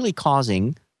is really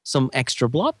causing some extra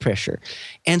blood pressure.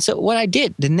 And so what I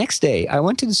did the next day, I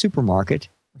went to the supermarket.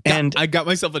 And I got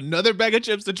myself another bag of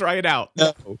chips to try it out.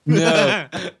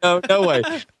 No way.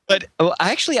 But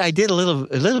actually, I did a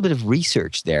little bit of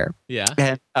research there. Yeah.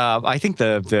 And I think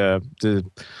the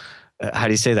how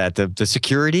do you say that? The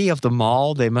security of the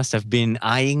mall, they must have been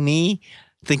eyeing me,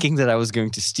 thinking that I was going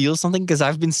to steal something, because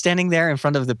I've been standing there in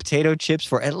front of the potato chips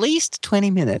for at least 20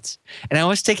 minutes. And I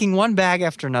was taking one bag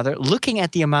after another, looking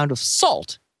at the amount of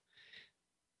salt.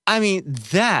 I mean,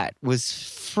 that was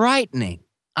frightening.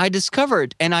 I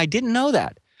discovered, and I didn't know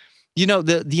that,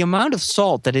 the amount of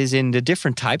salt that is in the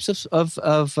different types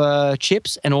of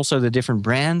chips, and also the different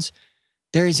brands,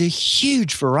 there is a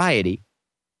huge variety.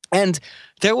 And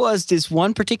there was this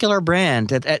one particular brand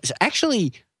that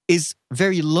actually is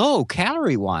very low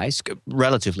calorie-wise,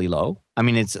 relatively low. I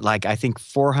mean, it's like, I think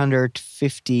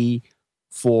 450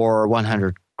 for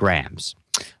 100 grams.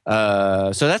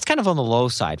 So that's kind of on the low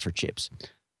side for chips.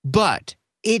 But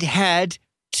it had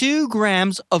 2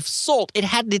 grams of salt. It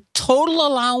had the total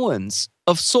allowance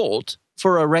of salt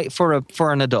for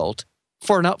an adult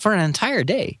for an entire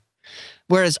day.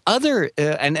 Whereas other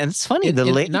and it's funny,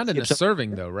 not in a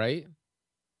serving though, right?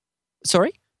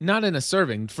 Sorry? Not in a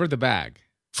serving, for the bag.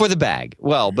 For the bag.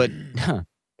 Well, but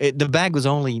the bag was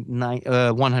only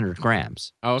 100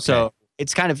 grams. Oh, okay. So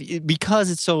it's kind of,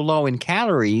 because it's so low in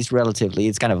calories relatively,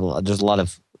 it's kind of, there's a lot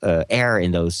of air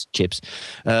in those chips.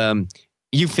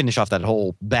 You finish off that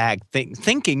whole bag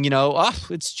thinking,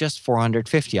 it's just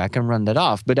 450. I can run that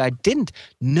off. But I didn't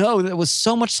know there was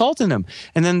so much salt in them.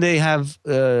 And then they have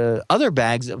other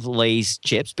bags of Lay's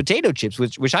chips, potato chips,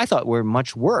 which I thought were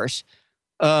much worse.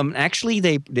 Actually,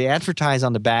 they advertise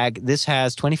on the bag, this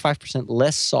has 25%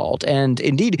 less salt. And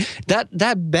indeed,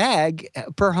 that bag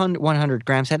per 100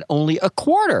 grams had only a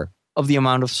quarter of the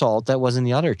amount of salt that was in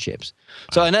the other chips.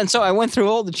 So I went through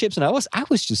all the chips, and I was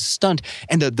just stunned.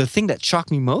 And the thing that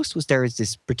shocked me most was there is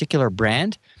this particular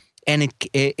brand, and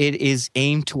it is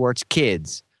aimed towards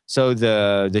kids. So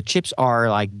the chips are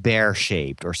like bear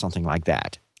shaped or something like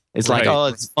that. It's right.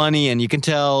 Like, it's funny, and you can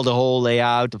tell the whole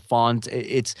layout, the font.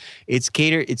 It's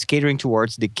catering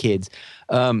towards the kids.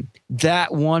 That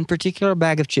one particular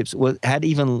bag of chips had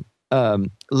even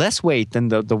less weight than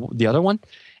the other one.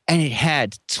 And it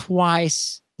had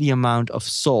twice the amount of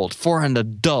salt for an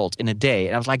adult in a day.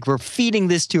 And I was like, we're feeding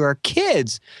this to our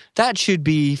kids. That should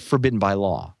be forbidden by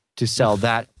law to sell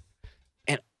that.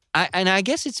 And I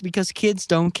guess it's because kids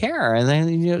don't care. And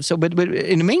then, but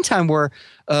in the meantime, we're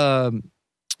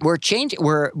changing.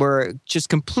 We're just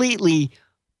completely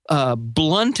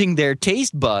blunting their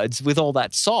taste buds with all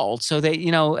that salt. So they,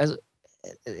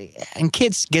 and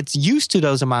kids get used to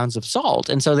those amounts of salt,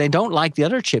 and so they don't like the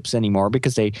other chips anymore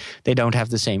because they don't have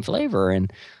the same flavor.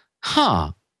 And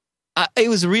it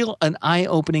was an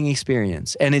eye-opening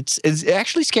experience, and it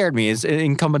actually scared me. Is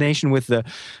in combination with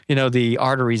the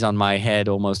arteries on my head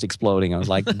almost exploding. I was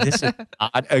like, this is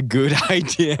not a good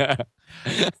idea.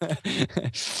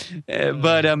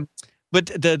 But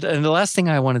the last thing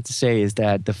I wanted to say is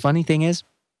that the funny thing is,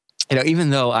 even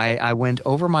though I went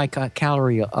over my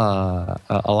calorie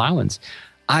allowance,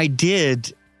 I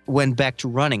went back to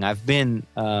running. I've been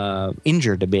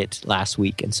injured a bit last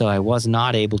week, and so I was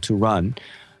not able to run,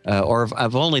 or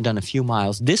I've only done a few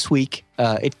miles. This week,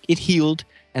 it healed,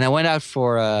 and I went out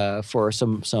for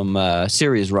some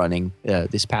serious running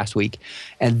this past week,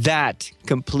 and that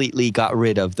completely got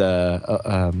rid of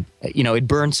the it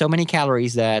burned so many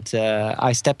calories that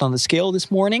I stepped on the scale this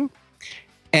morning,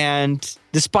 and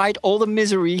despite all the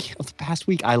misery of the past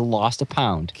week, I lost a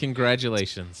pound.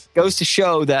 Congratulations! Goes to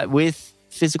show that with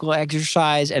physical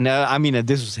exercise, and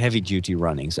this was heavy duty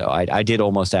running, so I did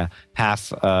almost a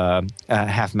half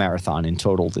marathon in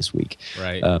total this week.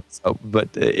 Right. I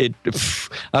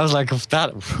was like,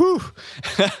 that.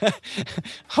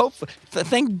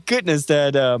 Thank goodness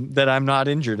that I'm not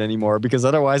injured anymore, because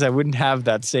otherwise I wouldn't have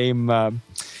that same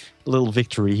little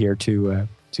victory here to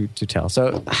tell.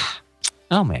 So,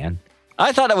 oh man,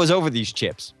 I thought I was over these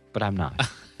chips, but I'm not.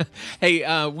 Hey,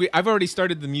 I've already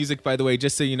started the music, by the way,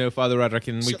 just so you know, Father Roderick,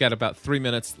 and we've got about 3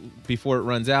 minutes before it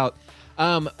runs out.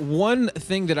 One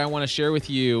thing that I want to share with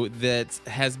you that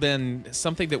has been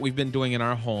something that we've been doing in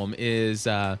our home is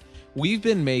we've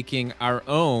been making our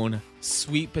own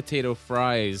sweet potato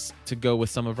fries to go with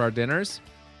some of our dinners.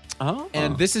 Oh.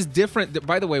 And this is different.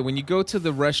 By the way, when you go to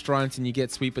the restaurants and you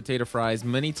get sweet potato fries,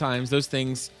 many times those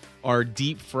things are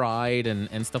deep fried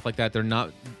and stuff like that. They're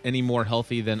not any more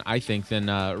healthy than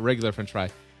regular French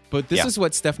fry. But this is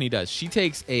what Stephanie does. She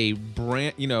takes a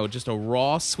just a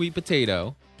raw sweet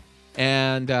potato,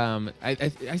 and I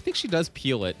think she does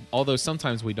peel it, although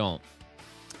sometimes we don't.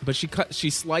 But she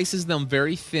slices them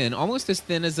very thin, almost as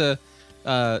thin as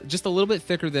just a little bit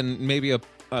thicker than maybe a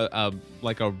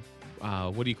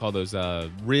what do you call those,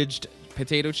 ridged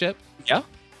potato chip? Yeah.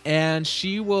 And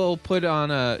she'll put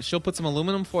some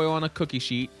aluminum foil on a cookie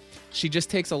sheet. She just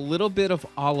takes a little bit of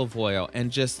olive oil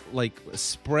and just like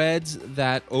spreads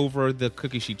that over the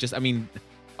cookie sheet.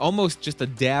 Almost just a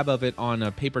dab of it on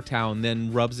a paper towel, and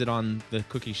then rubs it on the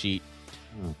cookie sheet.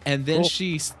 And then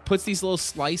she puts these little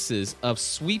slices of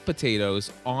sweet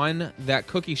potatoes on that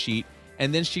cookie sheet,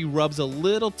 and then she rubs a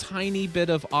little tiny bit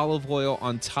of olive oil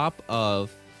on top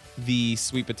of the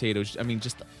sweet potatoes.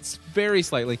 Just very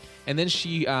slightly. And then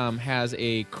she has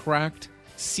a cracked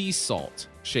sea salt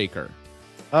shaker.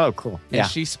 Oh, cool. And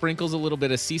she sprinkles a little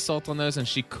bit of sea salt on those, and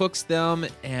she cooks them.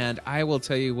 And I will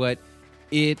tell you what,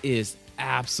 it is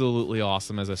absolutely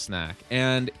awesome as a snack.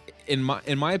 And in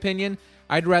my opinion,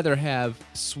 I'd rather have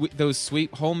those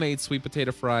sweet homemade sweet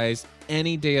potato fries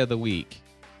any day of the week.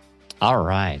 All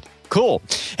right. Cool.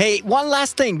 Hey, one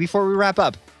last thing before we wrap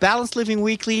up. Balanced Living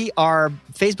Weekly, our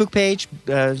Facebook page,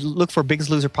 look for Biggest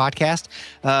Loser Podcast.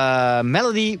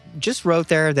 Melody just wrote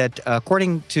there that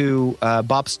according to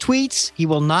Bob's tweets, he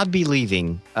will not be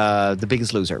leaving The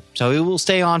Biggest Loser. So he will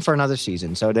stay on for another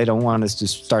season. So they don't want us to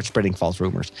start spreading false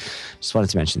rumors. Just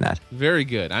wanted to mention that. Very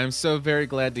good. I'm so very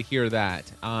glad to hear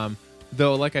that.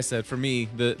 Though, like I said, for me,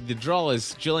 the draw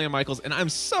is Jillian Michaels, and I'm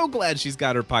so glad she's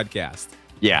got her podcast.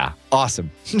 Yeah, awesome.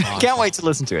 Can't wait to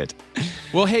listen to it.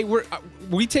 Well, hey,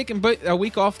 we taking a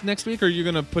week off next week, or are you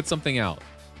going to put something out?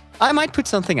 I might put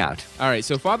something out. All right,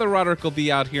 so Father Roderick will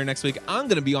be out here next week. I'm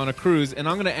going to be on a cruise, and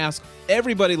I'm going to ask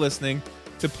everybody listening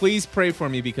to please pray for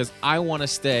me, because I want to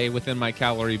stay within my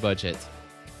calorie budget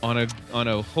on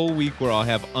a whole week where I'll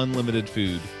have unlimited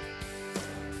food.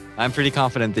 I'm pretty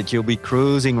confident that you'll be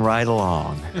cruising right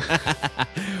along.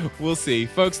 We'll see.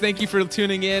 Folks, thank you for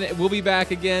tuning in. We'll be back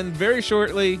again very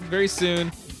shortly, very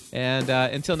soon. And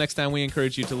until next time, we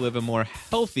encourage you to live a more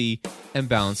healthy and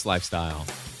balanced lifestyle.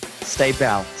 Stay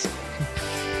balanced.